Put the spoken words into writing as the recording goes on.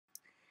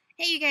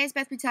Hey you guys,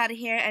 Beth Butada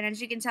here, and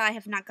as you can tell I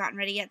have not gotten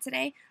ready yet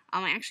today.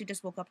 I actually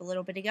just woke up a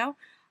little bit ago.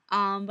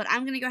 But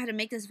I'm going to go ahead and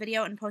make this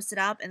video and post it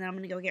up, and then I'm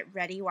going to go get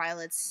ready while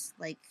it's,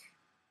 like,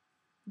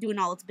 doing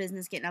all its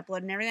business, getting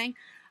uploaded and everything.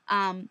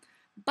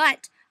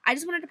 But I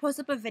just wanted to post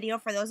up a video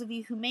for those of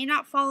you who may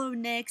not follow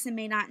NYX and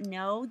may not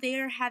know. They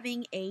are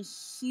having a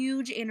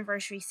huge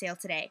anniversary sale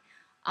today.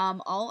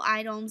 All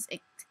items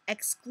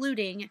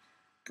excluding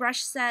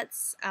brush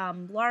sets,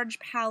 large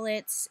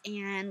palettes,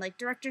 and like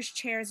director's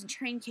chairs and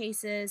train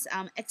cases.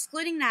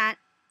 Excluding that,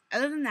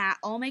 other than that,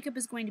 all makeup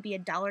is going to be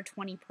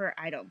 $1.20 per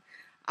item.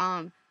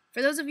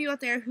 For those of you out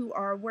there who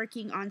are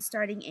working on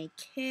starting a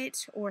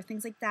kit or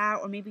things like that,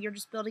 or maybe you're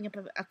just building up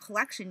a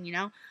collection, you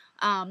know,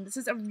 this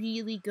is a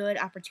really good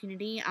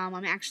opportunity.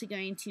 I'm actually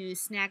going to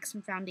snag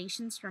some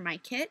foundations for my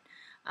kit,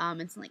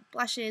 and some like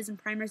blushes and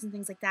primers and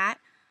things like that,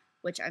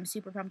 which I'm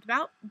super pumped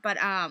about. But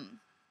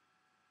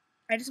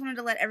I just wanted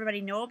to let everybody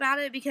know about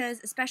it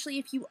because, especially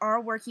if you are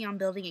working on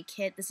building a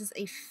kit, this is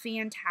a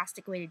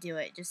fantastic way to do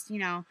it. Just, you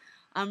know,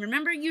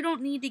 remember, you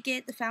don't need to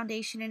get the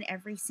foundation in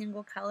every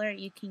single color.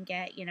 You can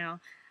get, you know,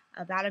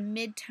 about a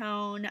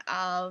mid-tone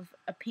of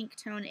a pink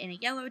tone and a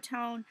yellow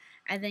tone,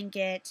 and then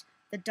get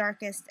the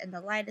darkest and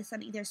the lightest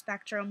on either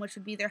spectrum, which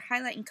would be their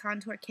highlight and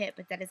contour kit,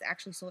 but that is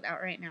actually sold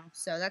out right now,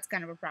 so that's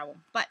kind of a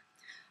problem. But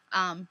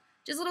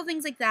just little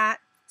things like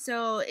that.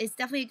 So it's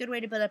definitely a good way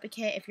to build up a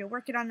kit if you're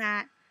working on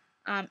that.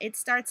 It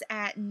starts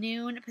at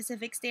noon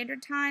Pacific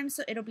Standard Time,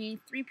 so it'll be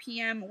 3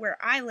 p.m. where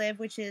I live,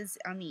 which is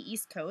on the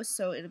East Coast,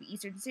 so it'll be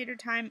Eastern Standard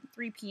Time,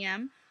 3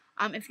 p.m.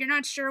 If you're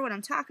not sure what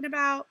I'm talking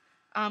about,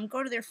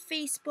 go to their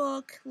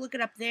Facebook, look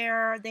it up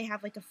there. They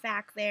have like a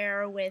FAQ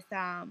there with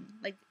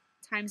like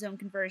time zone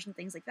conversion,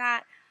 things like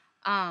that.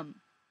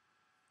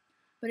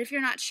 But if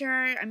you're not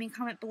sure, I mean,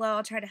 comment below.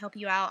 I'll try to help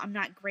you out. I'm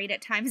not great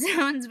at time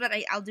zones, but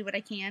I'll do what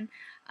I can.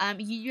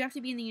 You have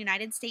to be in the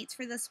United States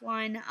for this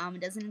one.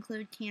 It doesn't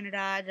include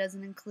Canada. It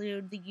doesn't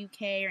include the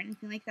UK or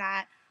anything like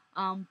that.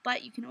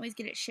 But you can always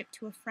get it shipped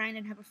to a friend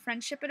and have a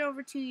friend ship it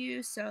over to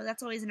you. So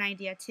that's always an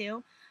idea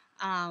too.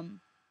 What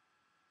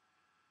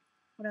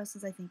else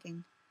was I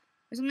thinking?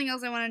 There's something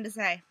else I wanted to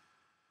say.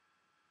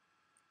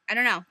 I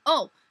don't know.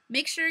 Oh,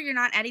 make sure you're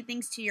not adding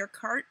things to your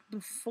cart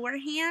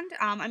beforehand.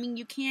 I mean,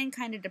 you can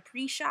kind of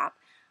pre-shop,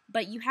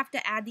 but you have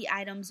to add the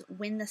items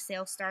when the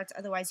sale starts.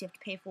 Otherwise, you have to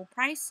pay full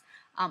price.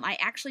 I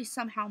actually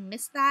somehow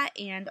missed that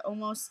and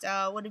almost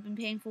would have been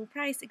paying full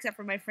price, except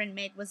for my friend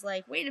Meg was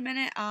like, wait a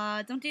minute,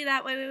 don't do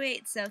that,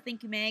 wait. So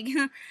thank you, Meg.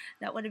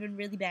 That would have been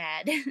really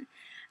bad.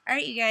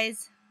 Alright, you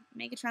guys.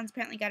 Megatron's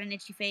apparently got an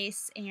itchy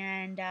face,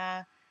 and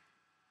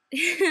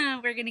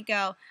we're gonna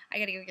go. I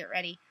gotta go get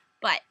ready.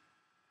 But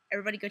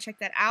everybody go check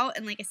that out.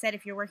 And like I said,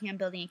 if you're working on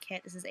building a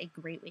kit, this is a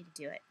great way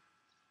to do it.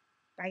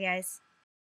 Bye, guys.